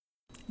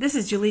This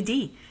is Julie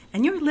D.,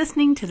 and you're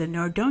listening to the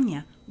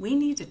Nordonia We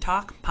Need to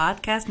Talk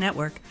podcast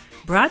network,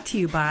 brought to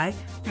you by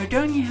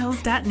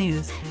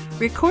NordoniaHills.news,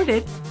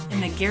 recorded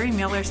in the Gary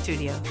Miller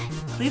studio.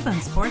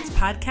 Cleveland Sports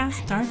Podcast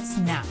starts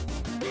now.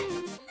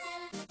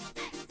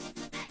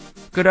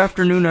 Good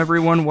afternoon,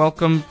 everyone.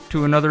 Welcome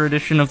to another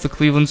edition of the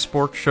Cleveland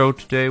Sports Show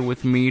today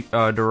with me,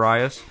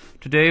 Darius.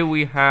 Today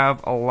we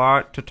have a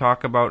lot to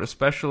talk about,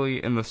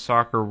 especially in the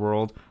soccer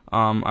world.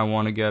 I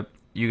want to get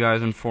you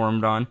guys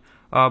informed on.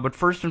 But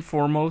first and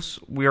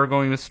foremost, we are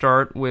going to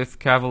start with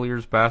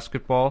Cavaliers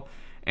basketball.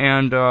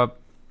 And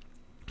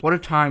what a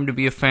time to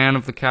be a fan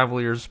of the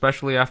Cavaliers,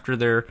 especially after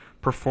their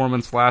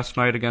performance last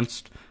night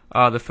against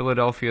the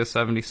Philadelphia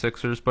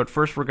 76ers. But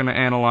first we're going to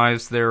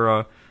analyze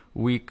their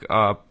week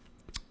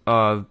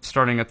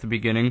starting at the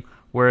beginning,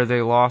 where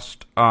they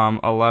lost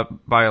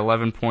by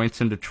 11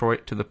 points in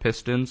Detroit to the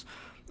Pistons.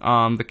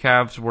 The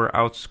Cavs were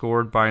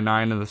outscored by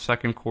 9 in the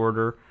second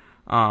quarter,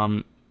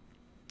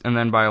 and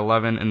then by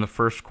 11 in the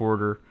first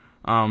quarter.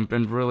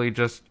 And really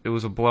it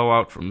was a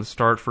blowout from the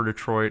start for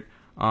Detroit.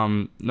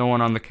 No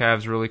one on the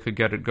Cavs really could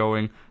get it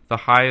going. The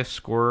highest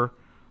scorer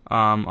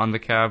on the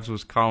Cavs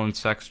was Colin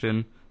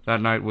Sexton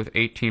that night with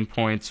 18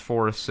 points,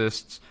 4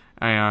 assists,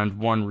 and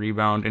 1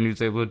 rebound, and he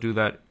was able to do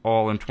that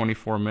all in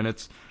 24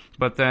 minutes.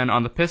 But then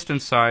on the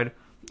Pistons side,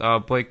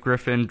 Blake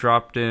Griffin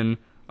dropped in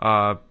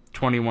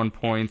 21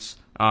 points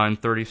in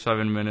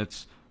 37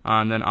 minutes,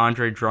 and then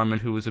Andre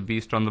Drummond, who was a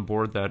beast on the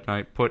board that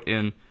night, put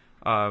in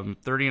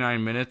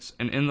 39 minutes,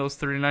 and in those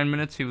 39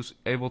 minutes, he was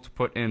able to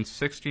put in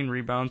 16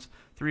 rebounds,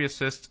 3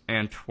 assists,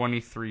 and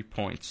 23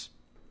 points.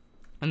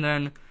 And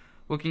then,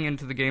 looking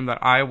into the game that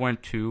I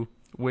went to,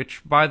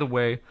 which, by the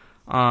way,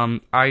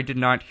 I did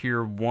not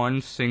hear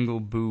one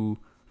single boo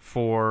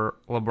for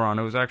LeBron.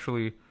 It was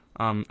actually,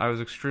 I was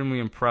extremely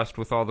impressed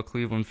with all the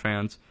Cleveland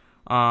fans.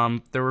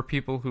 There were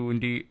people who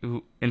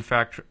in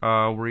fact,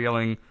 were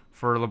yelling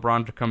for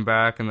LeBron to come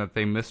back and that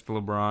they missed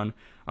LeBron,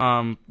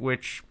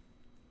 which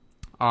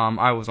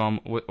I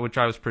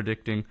was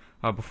predicting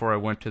before I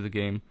went to the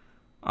game.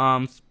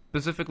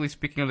 Specifically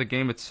speaking of the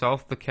game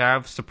itself, the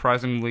Cavs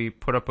surprisingly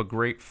put up a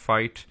great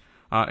fight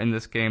in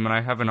this game, and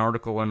I have an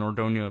article on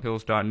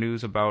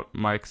NordoniaHills.news about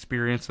my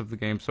experience of the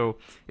game. So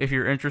if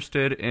you're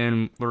interested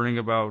in learning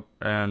about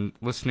and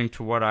listening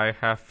to what I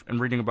have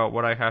and reading about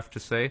what I have to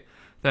say,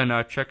 then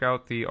check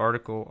out the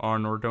article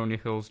on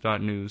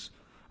NordoniaHills.news.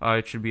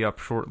 It should be up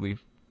shortly.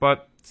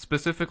 But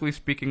specifically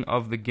speaking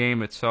of the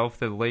game itself,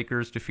 the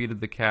Lakers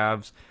defeated the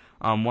Cavs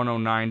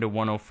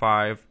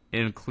 109-105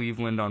 in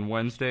Cleveland on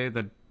Wednesday,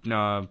 the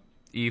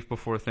eve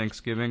before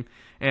Thanksgiving,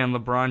 and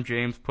LeBron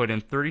James put in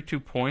 32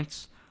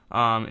 points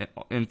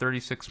in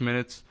 36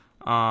 minutes.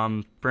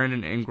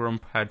 Brandon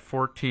Ingram had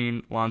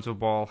 14, Lonzo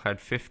Ball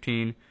had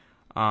 15,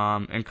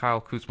 and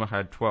Kyle Kuzma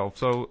had 12.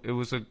 So it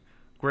was a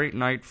great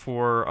night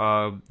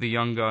for the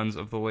young guns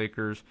of the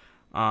Lakers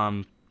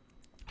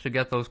to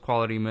get those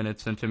quality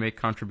minutes and to make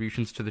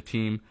contributions to the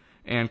team.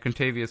 And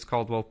Kentavious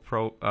Caldwell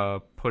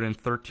put in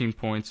 13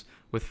 points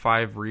with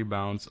 5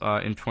 rebounds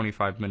in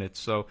 25 minutes.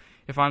 So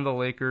if I'm the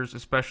Lakers,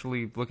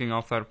 especially looking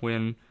off that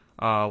win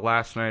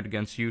last night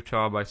against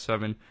Utah by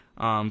 7,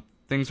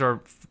 things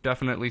are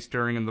definitely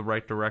steering in the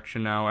right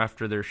direction now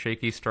after their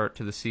shaky start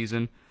to the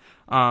season.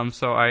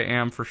 So I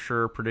am for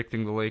sure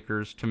predicting the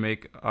Lakers to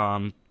make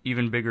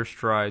even bigger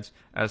strides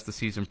as the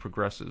season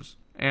progresses.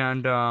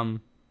 And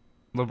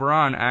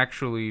LeBron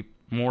actually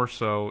more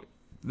so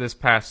this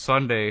past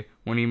Sunday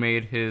when he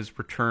made his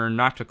return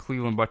not to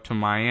Cleveland but to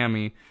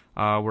Miami,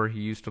 where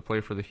he used to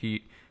play for the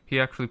Heat. He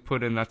actually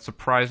put in that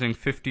surprising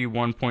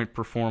 51-point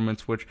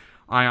performance, which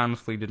I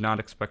honestly did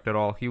not expect at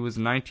all. He was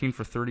 19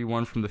 for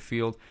 31 from the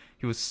field.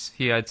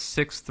 He had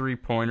 6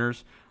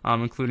 3-pointers,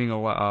 including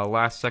a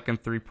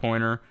last-second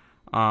 3-pointer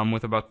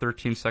with about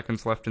 13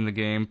 seconds left in the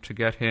game to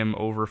get him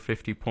over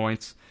 50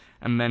 points.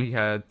 And then he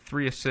had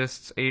 3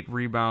 assists, 8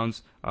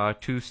 rebounds,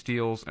 2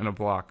 steals, and a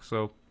block.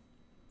 So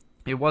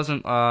it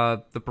wasn't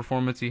the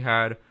performance he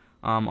had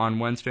on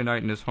Wednesday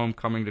night in his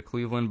homecoming to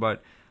Cleveland,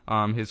 but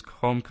his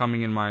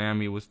homecoming in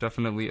Miami was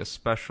definitely a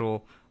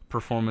special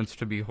performance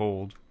to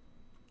behold.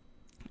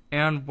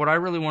 And what I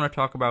really want to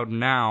talk about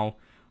now,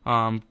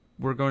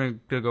 we're going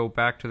to go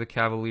back to the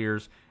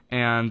Cavaliers,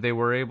 and they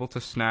were able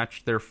to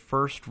snatch their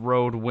first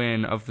road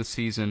win of the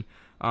season,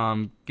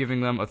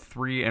 giving them a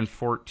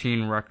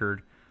 3-14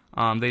 record.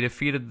 They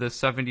defeated the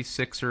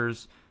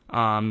 76ers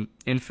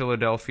in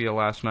Philadelphia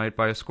last night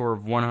by a score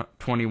of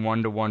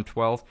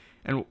 121-112.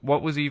 And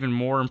what was even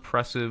more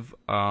impressive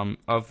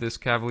of this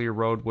Cavalier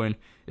road win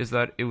is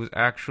that it was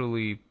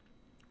actually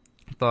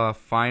the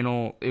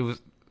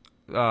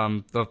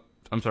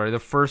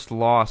first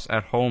loss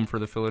at home for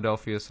the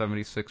Philadelphia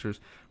 76ers.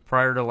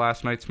 Prior to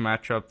last night's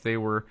matchup, they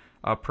were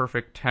a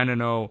perfect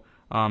 10-0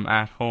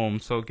 at home.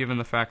 So given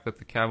the fact that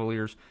the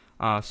Cavaliers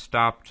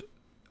stopped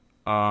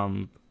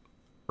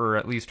or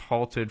at least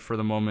halted for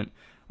the moment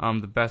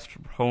the best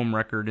home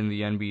record in the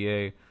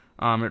NBA,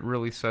 it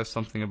really says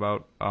something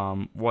about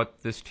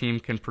what this team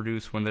can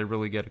produce when they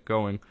really get it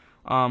going.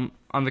 On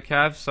the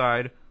Cavs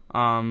side,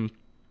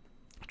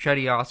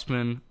 Chetty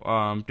Osman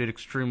did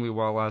extremely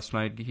well last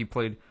night. He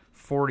played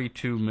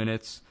 42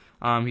 minutes.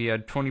 He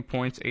had 20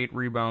 points, 8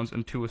 rebounds,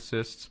 and 2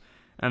 assists.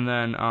 And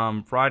then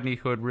Rodney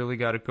Hood really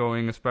got it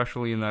going,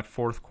 especially in that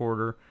fourth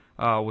quarter.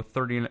 With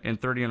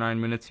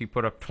 39 minutes, he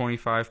put up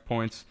 25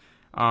 points.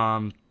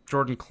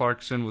 Jordan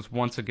Clarkson was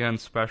once again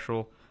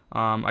special.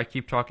 I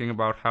keep talking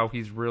about how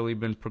he's really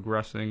been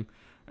progressing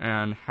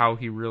and how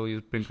he really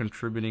has been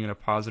contributing in a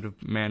positive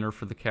manner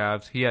for the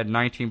Cavs. He had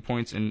 19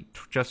 points in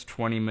just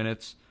 20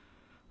 minutes.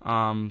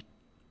 And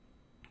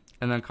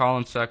then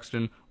Colin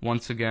Sexton,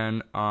 once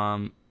again,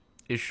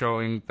 is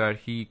showing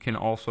that he can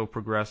also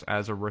progress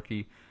as a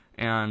rookie.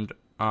 And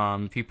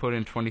he put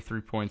in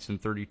 23 points in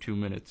 32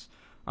 minutes.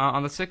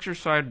 On the Sixers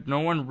side, no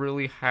one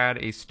really had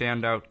a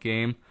standout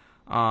game.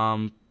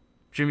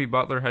 Jimmy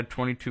Butler had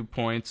 22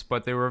 points,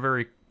 but they were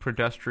very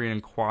pedestrian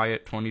and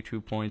quiet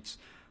 22 points.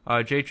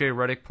 J.J.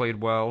 Redick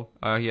played well.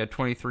 He had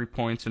 23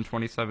 points in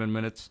 27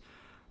 minutes.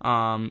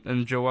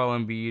 And Joel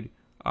Embiid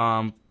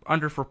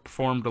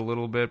underperformed a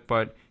little bit,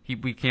 but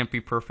we can't be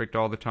perfect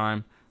all the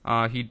time.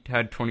 He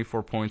had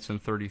 24 points in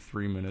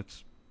 33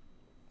 minutes.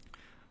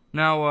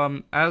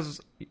 Now,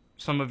 as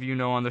some of you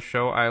know on the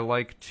show, I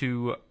like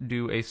to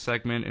do a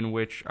segment in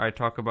which I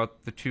talk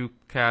about the 2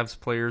 Cavs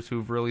players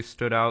who've really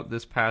stood out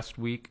this past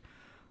week.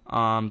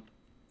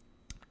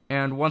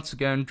 And once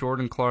again,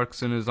 Jordan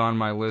Clarkson is on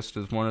my list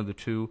as one of the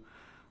 2.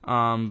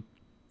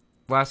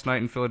 Last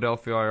night in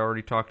Philadelphia, I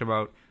already talked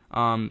about,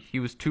 he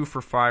was 2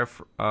 for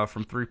 5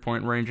 from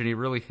three-point range, and he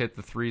really hit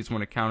the threes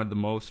when it counted the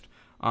most.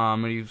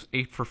 And he was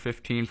 8 for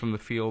 15 from the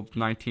field,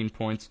 19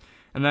 points.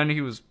 And then he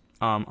was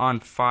on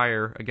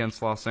fire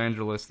against Los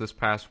Angeles this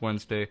past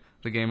Wednesday,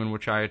 the game in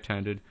which I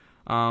attended.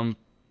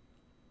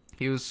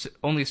 He was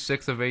only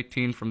 6 of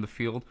 18 from the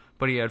field,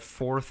 but he had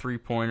 4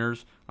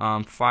 three-pointers,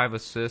 5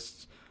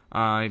 assists,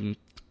 and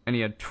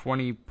he had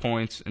 20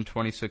 points in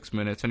 26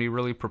 minutes, and he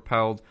really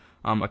propelled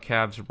a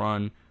Cavs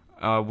run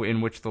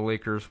in which the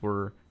Lakers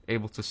were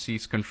able to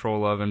seize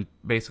control of and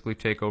basically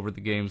take over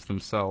the games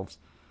themselves.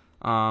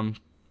 And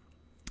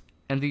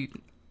the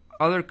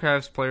other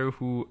Cavs player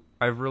who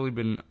I've really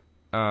been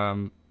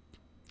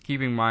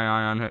keeping my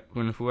eye on,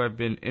 and who I've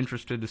been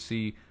interested to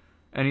see,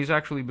 and he's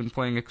actually been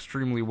playing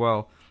extremely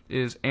well,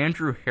 is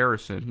Andrew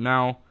Harrison.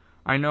 Now,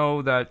 I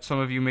know that some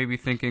of you may be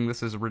thinking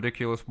this is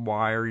ridiculous.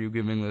 Why are you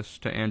giving this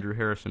to Andrew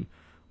Harrison?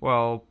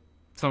 Well,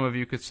 some of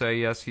you could say,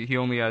 yes, he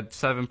only had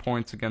 7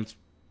 points against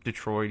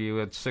Detroit. He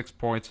had 6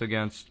 points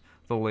against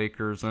the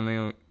Lakers,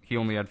 and he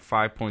only had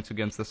 5 points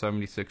against the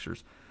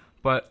 76ers.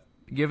 But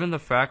given the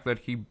fact that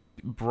he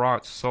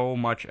brought so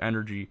much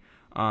energy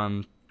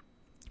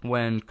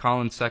when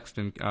Colin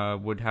Sexton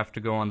would have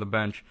to go on the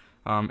bench,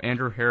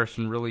 Andrew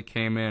Harrison really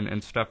came in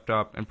and stepped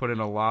up and put in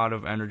a lot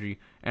of energy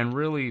and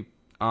really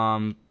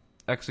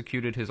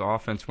executed his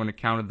offense when it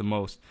counted the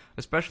most,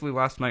 especially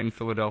last night in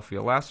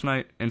Philadelphia. Last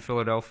night in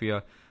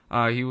Philadelphia,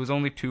 he was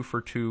only 2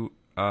 for 2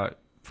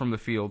 from the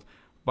field,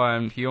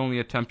 but he only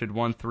attempted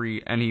 1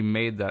 3, and he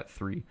made that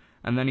 3.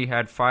 And then he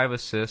had 5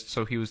 assists,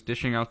 so he was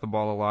dishing out the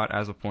ball a lot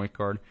as a point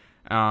guard,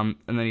 and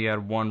then he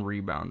had 1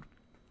 rebound.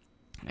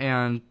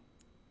 And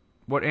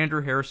what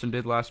Andrew Harrison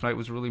did last night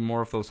was really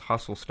more of those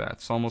hustle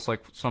stats, almost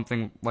like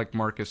something like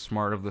Marcus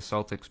Smart of the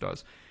Celtics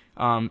does.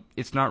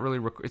 It's not really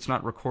it's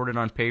not recorded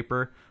on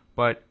paper,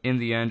 but in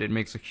the end, it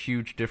makes a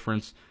huge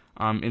difference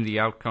in the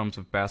outcomes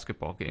of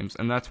basketball games,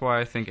 and that's why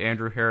I think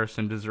Andrew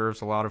Harrison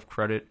deserves a lot of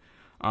credit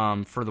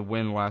for the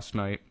win last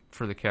night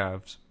for the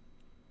Cavs.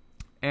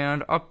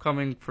 And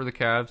upcoming for the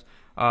Cavs,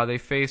 they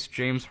face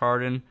James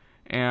Harden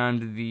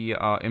and the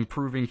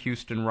improving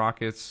Houston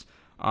Rockets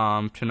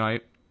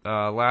tonight.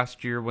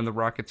 Last year, when the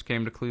Rockets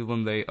came to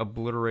Cleveland, they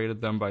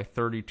obliterated them by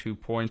 32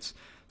 points.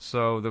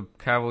 So the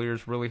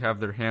Cavaliers really have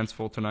their hands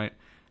full tonight.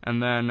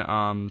 And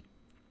then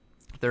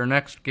their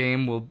next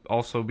game will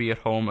also be at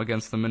home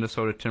against the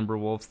Minnesota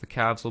Timberwolves. The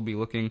Cavs will be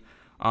looking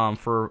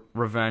for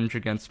revenge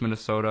against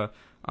Minnesota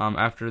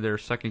after their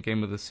second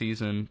game of the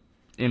season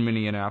in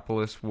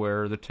Minneapolis,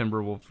 where the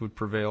Timberwolves would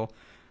prevail.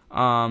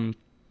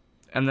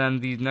 And then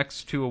the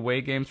next 2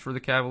 away games for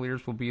the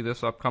Cavaliers will be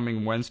this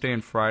upcoming Wednesday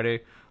and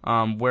Friday,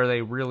 where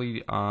they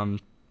really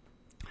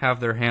have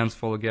their hands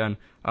full again.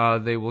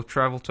 They will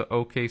travel to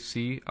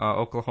OKC,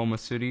 Oklahoma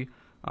City,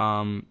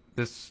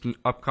 this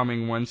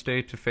upcoming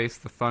Wednesday to face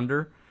the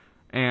Thunder.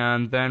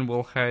 And then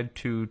we'll head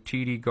to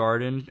TD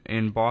Garden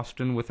in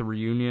Boston with a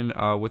reunion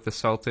with the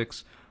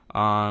Celtics,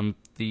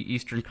 the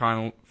Eastern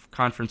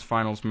Conference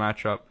Finals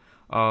matchup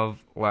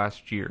of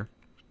last year.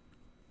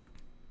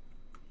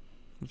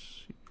 Let's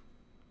see.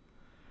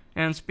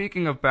 And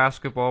speaking of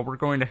basketball, we're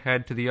going to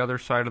head to the other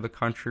side of the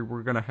country.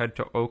 We're going to head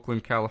to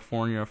Oakland,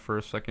 California for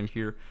a second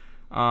here,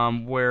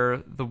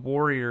 where the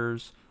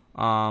Warriors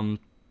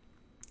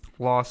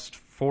lost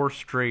 4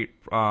 straight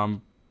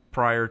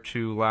prior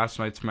to last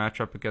night's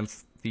matchup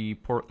against the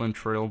Portland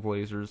Trail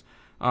Blazers.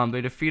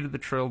 They defeated the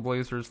Trail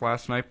Blazers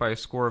last night by a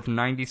score of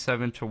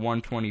 97 to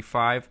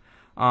 125.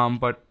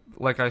 But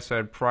like I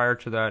said, prior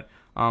to that,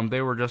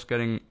 they were just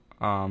getting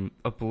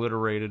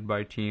obliterated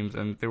by teams,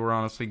 and they were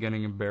honestly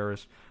getting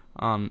embarrassed.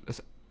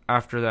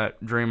 after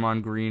that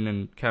Draymond Green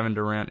and Kevin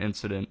Durant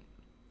incident.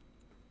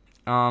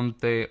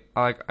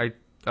 I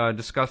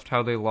discussed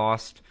how they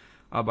lost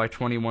by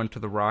 21 to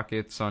the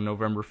Rockets on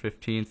November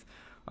 15th.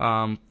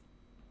 And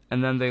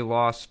then they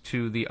lost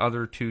to the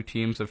other two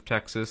teams of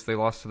Texas. They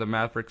lost to the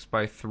Mavericks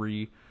by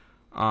 3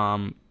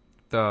 on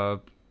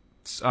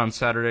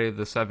Saturday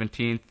the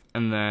 17th,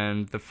 and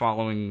then the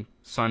following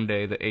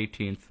Sunday the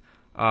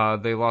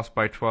 18th, they lost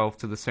by 12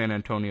 to the San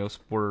Antonio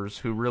Spurs,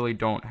 who really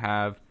don't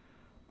have,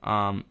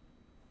 where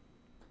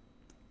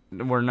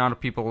not a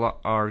people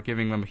are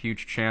giving them a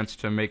huge chance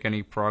to make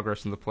any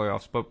progress in the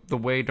playoffs. But the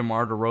way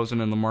DeMar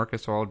DeRozan and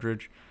LaMarcus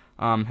Aldridge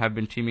have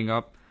been teaming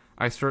up,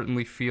 I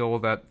certainly feel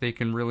that they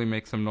can really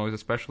make some noise,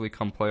 especially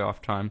come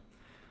playoff time.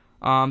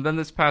 Then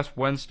this past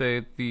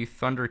Wednesday, the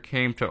Thunder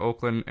came to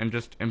Oakland and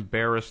just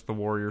embarrassed the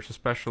Warriors,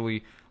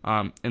 especially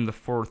in the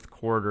fourth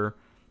quarter.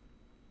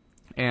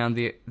 And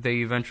they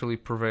eventually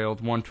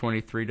prevailed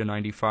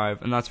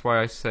 123-95, and that's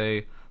why I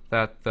say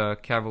that the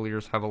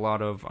Cavaliers have a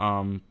lot of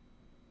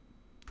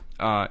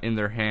in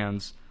their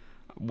hands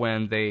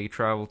when they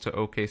travel to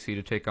OKC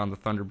to take on the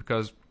Thunder,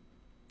 because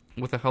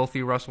with a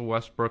healthy Russell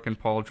Westbrook and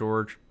Paul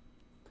George,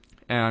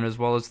 and as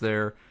well as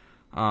their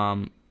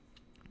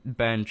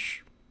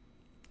bench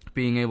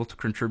being able to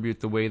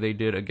contribute the way they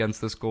did against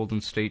this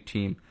Golden State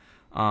team,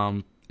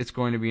 it's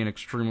going to be an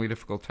extremely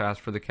difficult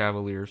task for the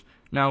Cavaliers.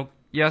 Now,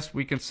 yes,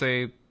 we can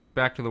say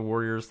back to the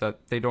Warriors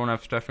that they don't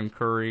have Stephen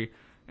Curry,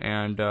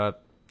 and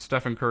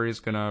Stephen Curry is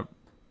going to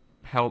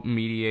help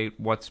mediate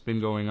what's been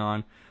going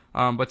on.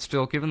 But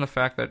still, given the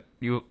fact that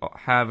you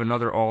have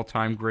another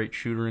all-time great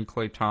shooter in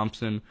Klay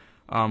Thompson,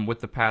 with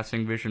the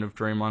passing vision of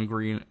Draymond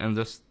Green and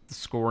the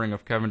scoring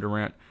of Kevin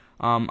Durant,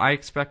 I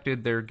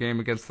expected their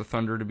game against the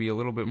Thunder to be a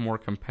little bit more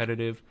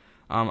competitive.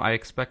 I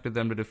expected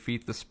them to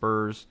defeat the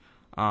Spurs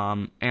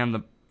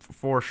and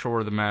for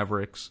sure the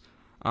Mavericks.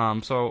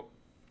 So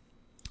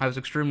I was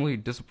extremely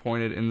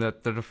disappointed in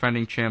that the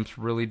defending champs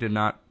really did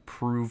not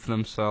prove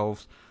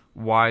themselves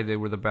why they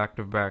were the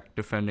back-to-back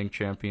defending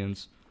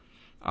champions.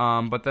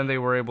 But then they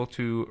were able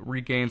to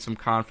regain some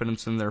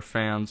confidence in their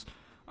fans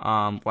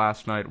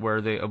last night,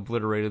 where they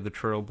obliterated the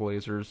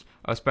Trailblazers,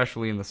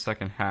 especially in the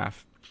second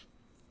half.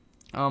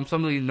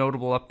 Some of the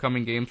notable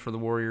upcoming games for the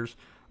Warriors.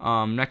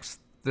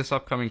 This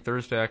upcoming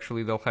Thursday,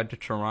 actually, they'll head to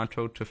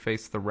Toronto to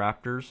face the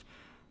Raptors.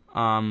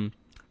 And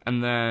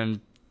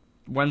then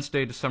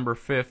Wednesday, December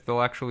 5th,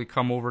 they'll actually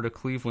come over to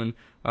Cleveland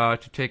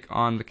to take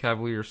on the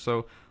Cavaliers.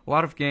 So a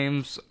lot of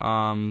games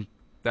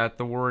that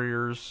the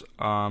Warriors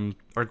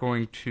are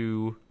going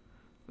to,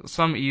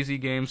 some easy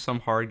games,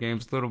 some hard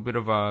games, a little bit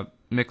of a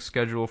mixed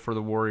schedule for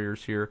the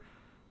Warriors here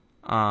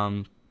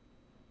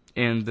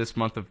in this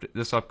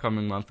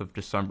upcoming month of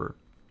December.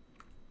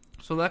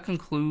 So that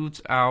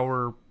concludes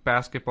our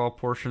basketball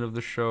portion of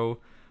the show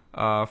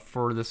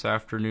for this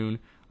afternoon.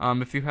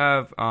 If you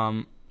have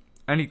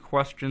any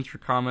questions or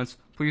comments,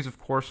 please of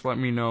course let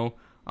me know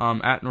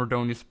at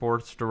Nordonia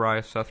Sports,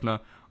 Darius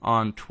Sethna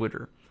on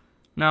Twitter.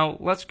 Now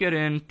let's get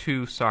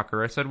into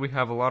soccer. I said we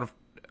have a lot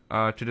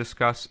of to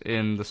discuss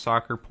in the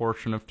soccer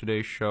portion of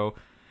today's show,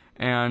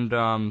 and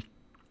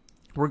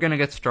we're going to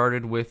get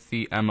started with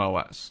the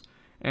MLS.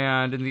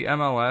 And in the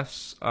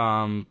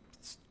MLS,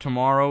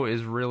 tomorrow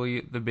is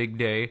really the big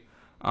day.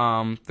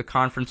 The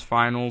conference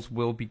finals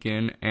will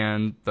begin,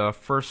 and the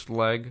first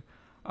leg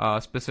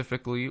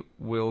specifically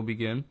will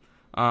begin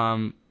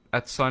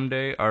at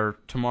Sunday, or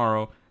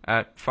tomorrow,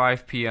 at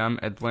 5 p.m.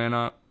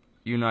 Atlanta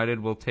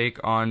United will take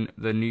on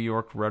the New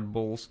York Red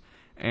Bulls,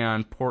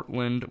 and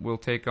Portland will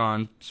take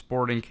on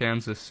Sporting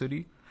Kansas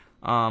City.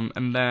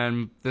 And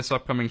then this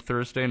upcoming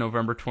Thursday,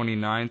 November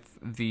 29th,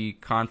 the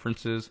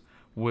conferences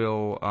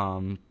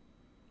will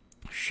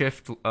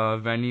shift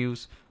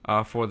venues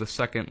for the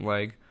second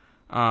leg.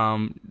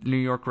 New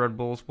York Red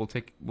Bulls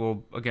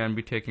will again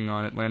be taking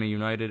on Atlanta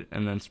United,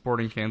 and then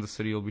Sporting Kansas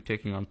City will be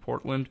taking on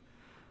Portland.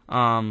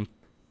 Now,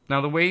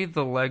 the way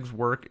the legs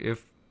work,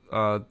 if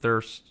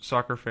there's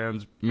soccer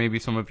fans, maybe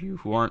some of you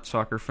who aren't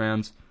soccer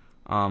fans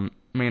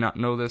may not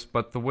know this,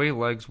 but the way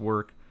legs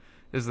work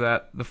is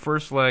that the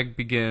first leg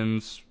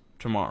begins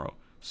tomorrow.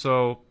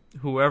 So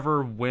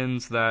whoever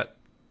wins that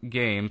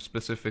game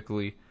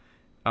specifically,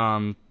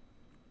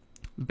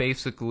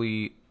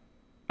 basically,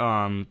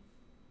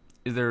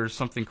 there's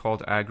something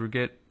called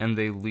aggregate, and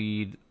they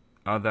lead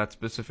that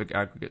specific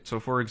aggregate. So,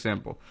 for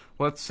example,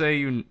 let's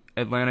say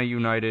Atlanta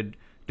United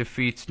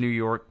defeats New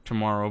York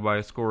tomorrow by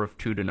a score of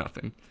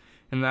 2-0.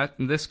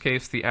 In this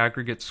case, the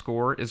aggregate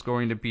score is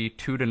going to be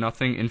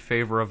 2-0 in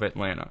favor of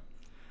Atlanta.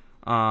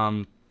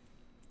 And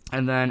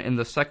then in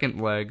the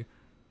second leg,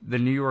 the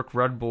New York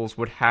Red Bulls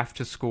would have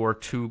to score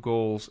 2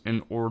 goals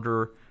in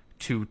order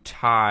to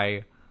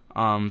tie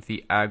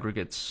the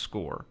aggregate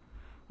score.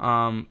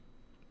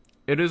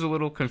 It is a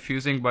little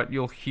confusing, but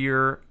you'll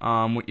hear,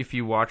 if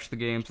you watch the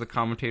games, the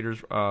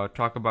commentators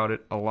talk about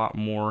it a lot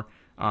more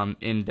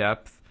in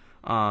depth.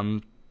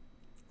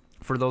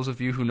 For those of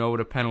you who know what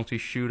a penalty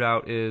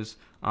shootout is,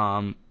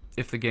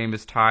 if the game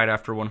is tied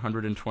after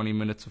 120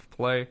 minutes of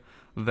play,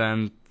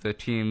 then the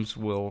teams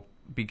will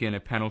begin a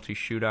penalty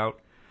shootout.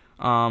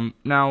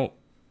 Now,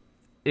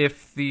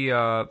 if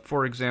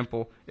for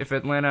example, if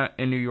Atlanta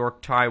and New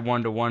York tie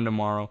 1-1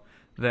 tomorrow,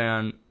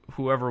 then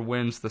whoever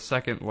wins the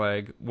second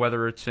leg,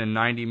 whether it's in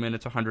 90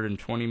 minutes,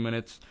 120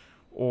 minutes,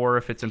 or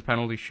if it's in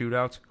penalty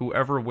shootouts,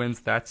 whoever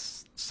wins that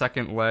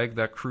second leg,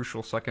 that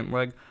crucial second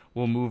leg,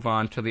 will move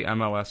on to the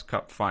MLS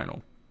Cup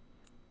final.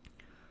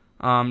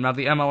 Now,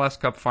 the MLS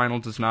Cup final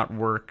does not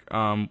work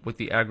with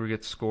the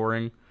aggregate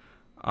scoring,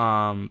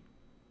 but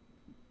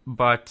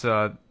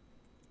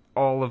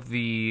all of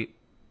the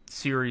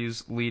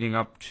series leading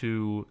up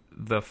to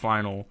the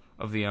final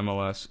of the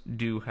MLS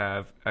do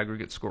have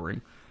aggregate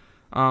scoring.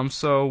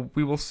 So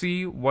we will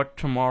see what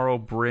tomorrow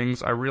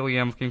brings. I really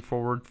am looking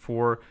forward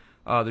for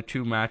the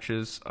two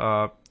matches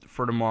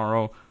for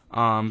tomorrow,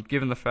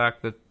 given the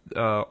fact that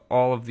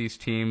all of these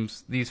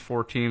teams, these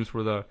four teams,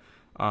 were the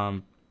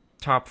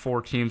top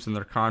four teams in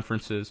their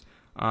conferences.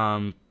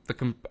 I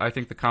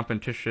think the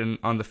competition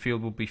on the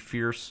field will be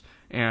fierce,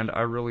 and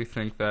I really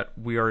think that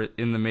we are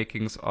in the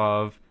makings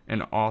of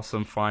an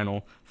awesome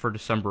final for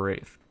December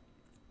 8th.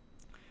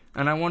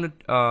 And I wanted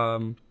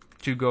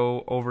to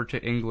go over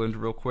to England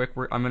real quick.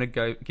 I'm going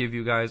to give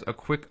you guys a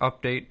quick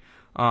update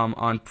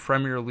on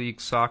Premier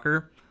League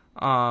soccer.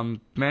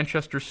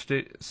 Manchester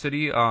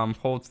City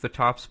holds the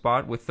top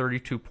spot with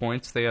 32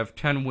 points. They have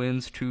 10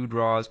 wins, 2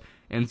 draws,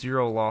 and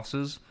 0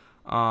 losses.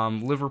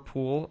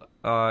 Liverpool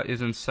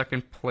is in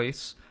second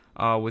place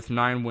with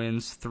 9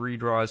 wins, 3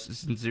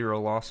 draws, and 0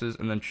 losses.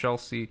 And then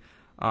Chelsea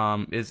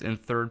is in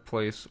third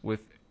place with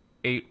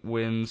 8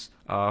 wins,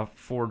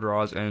 4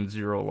 draws, and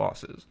 0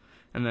 losses.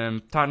 And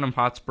then Tottenham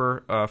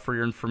Hotspur, for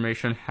your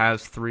information,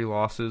 has 3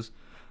 losses.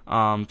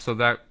 So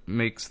that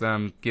gives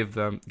them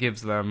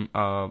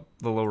the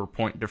lower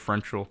point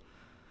differential.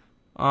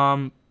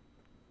 So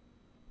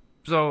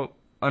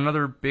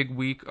another big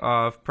week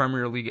of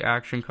Premier League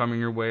action coming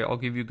your way. I'll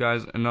give you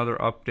guys another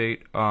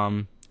update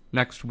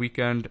next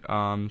weekend.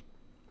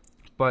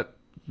 But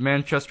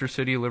Manchester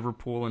City,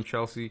 Liverpool, and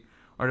Chelsea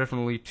are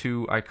definitely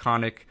 2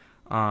 iconic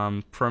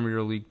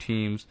Premier League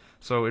teams.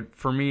 So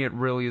for me, it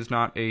really is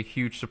not a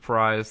huge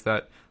surprise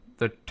that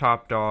the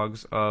top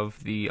dogs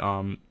of the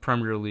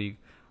Premier League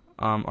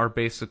are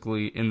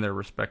basically in their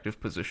respective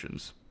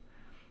positions.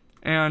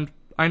 And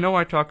I know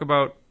I talk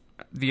about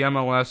the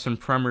MLS and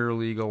Premier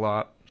League a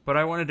lot, but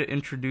I wanted to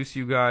introduce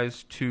you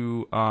guys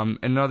to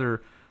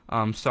another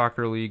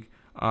soccer league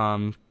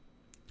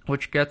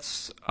which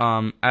gets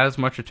as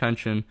much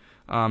attention,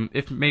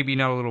 if maybe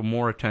not a little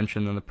more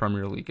attention than the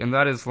Premier League, and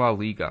that is La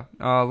Liga.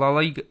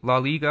 La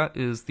Liga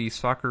is the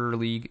soccer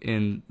league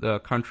in the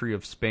country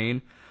of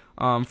Spain.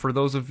 For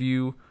those of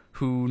you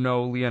who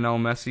know Lionel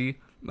Messi,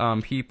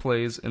 he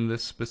plays in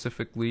this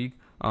specific league,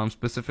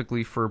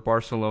 specifically for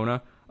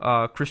Barcelona.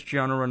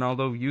 Cristiano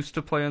Ronaldo used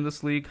to play in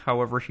this league,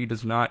 however, he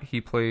does not.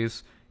 He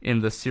plays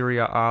in the Serie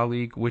A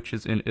league, which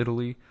is in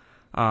Italy.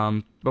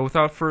 But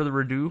without further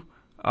ado,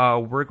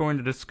 we're going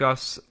to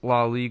discuss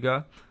La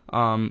Liga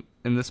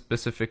in this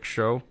specific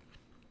show,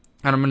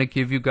 and I'm going to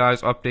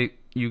update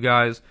you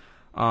guys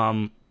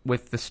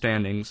with the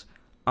standings.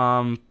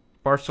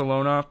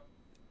 Barcelona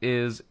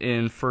is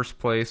in first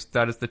place.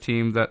 That is the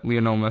team that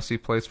Lionel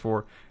Messi plays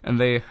for, and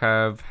they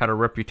have had a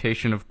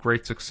reputation of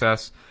great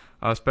success,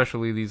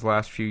 especially these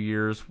last few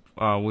years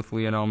with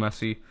Lionel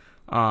Messi.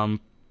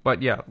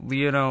 But yeah,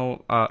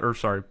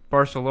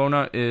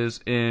 Barcelona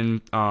is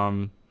in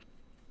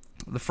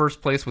the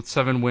first place with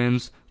 7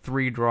 wins,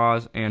 3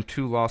 draws, and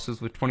 2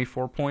 losses with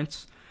 24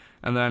 points.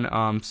 And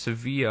then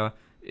Sevilla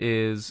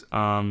is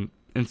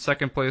in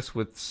second place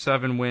with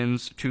 7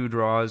 wins, 2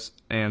 draws,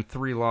 and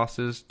 3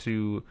 losses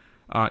to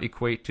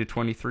equate to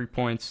 23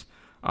 points.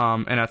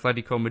 And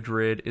Atletico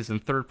Madrid is in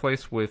third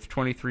place with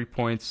 23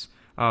 points,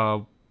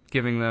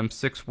 giving them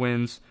 6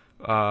 wins,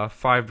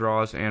 5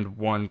 draws, and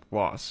 1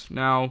 loss.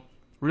 Now,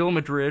 Real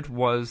Madrid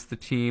was the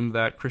team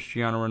that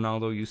Cristiano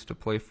Ronaldo used to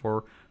play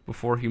for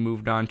before he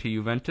moved on to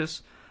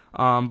Juventus.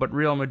 But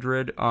Real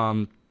Madrid,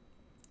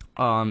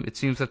 it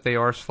seems that they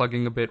are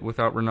slugging a bit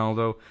without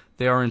Ronaldo.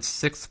 They are in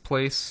 6th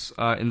place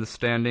in the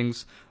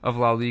standings of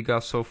La Liga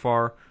so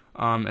far,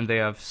 and they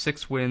have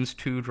 6 wins,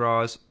 2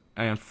 draws,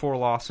 and 4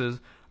 losses,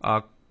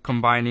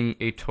 combining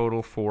a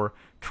total for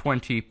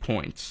 20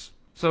 points.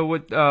 So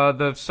with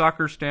the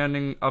soccer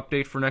standing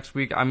update for next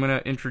week, I'm going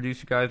to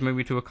introduce you guys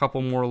maybe to a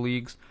couple more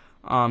leagues,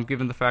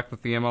 given the fact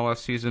that the MLS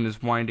season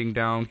is winding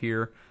down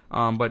here,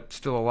 but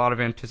still a lot of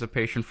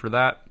anticipation for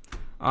that.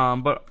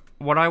 But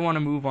what I want to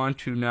move on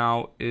to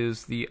now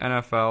is the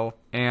NFL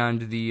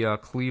and the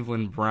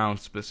Cleveland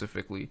Browns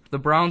specifically. The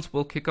Browns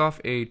will kick off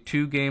a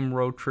 2-game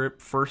road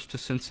trip, first to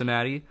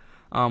Cincinnati,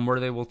 where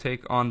they will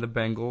take on the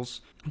Bengals.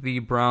 The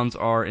Browns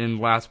are in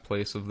last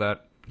place of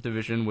that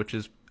division, which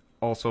is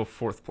also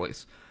 4th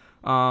place.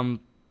 The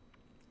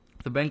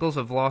Bengals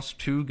have lost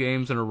 2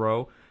 games in a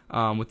row,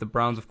 with the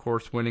Browns, of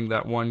course, winning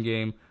that one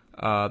game,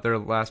 their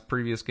last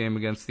previous game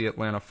against the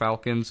Atlanta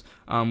Falcons.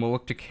 Will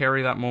look to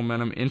carry that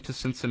momentum into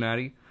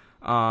Cincinnati.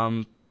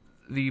 The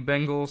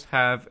Bengals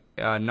have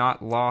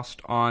not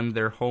lost on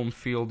their home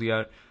field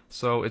yet,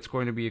 so it's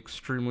going to be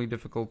extremely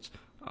difficult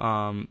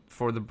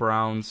for the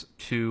Browns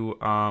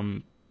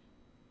to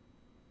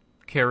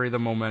carry the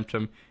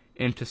momentum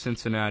into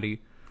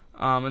Cincinnati.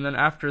 And then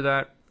after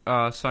that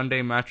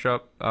Sunday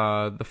matchup,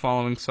 the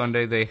following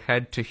Sunday they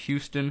head to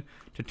Houston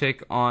to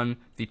take on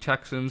the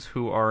Texans,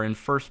 who are in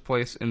first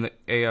place in the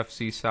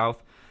AFC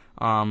South.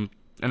 And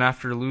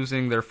after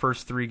losing their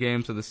first 3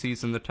 games of the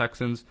season, the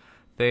Texans,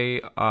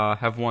 they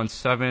have won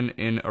 7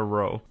 in a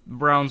row. The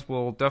Browns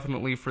will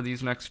definitely, for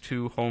these next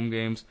 2 home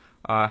games,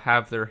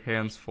 have their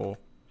hands full.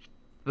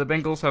 The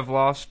Bengals have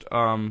lost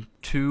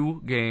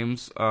 2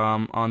 games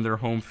on their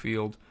home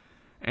field,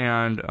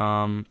 and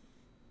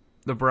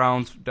the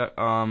Browns,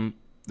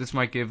 this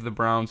might give the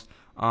Browns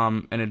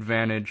an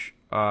advantage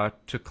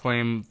to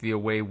claim the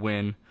away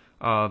win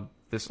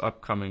this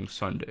upcoming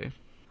Sunday.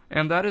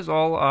 And that is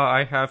all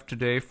I have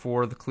today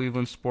for the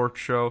Cleveland Sports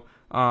Show.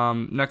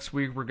 Next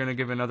week we're going to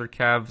give another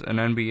Cavs and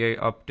NBA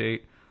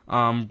update.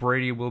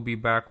 Brady will be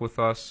back with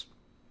us.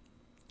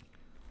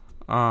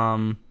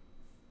 And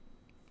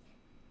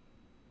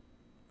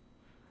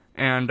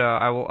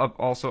I will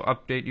also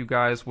update you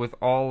guys with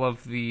all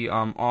of the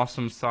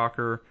awesome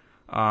soccer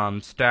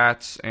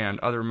stats and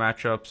other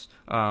matchups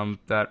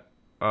that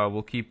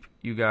will keep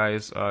you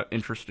guys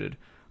interested.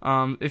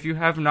 If you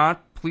have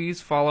not,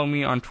 please follow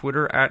me on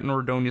Twitter at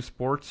Nordonia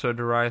Sports,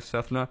 Darius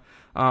Sethna.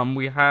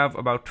 We have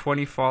about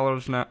 20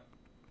 followers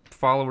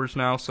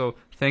now, so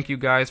thank you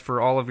guys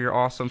for all of your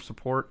awesome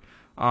support.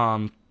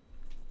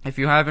 If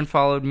you haven't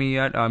followed me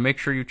yet, make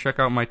sure you check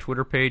out my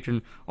Twitter page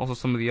and also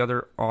some of the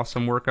other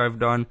awesome work I've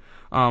done.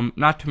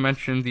 Not to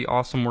mention the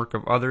awesome work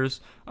of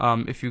others.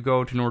 If you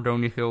go to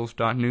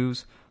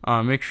nordoniahills.news,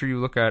 make sure you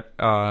look at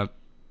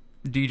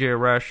DJ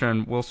Resch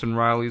and Wilson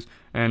Riley's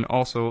and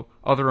also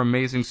other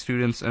amazing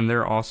students and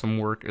their awesome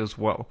work as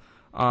well.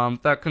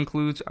 That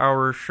concludes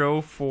our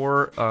show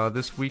for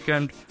this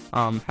weekend.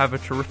 Have a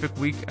terrific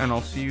week, and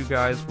I'll see you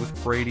guys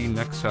with Brady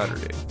next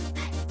Saturday.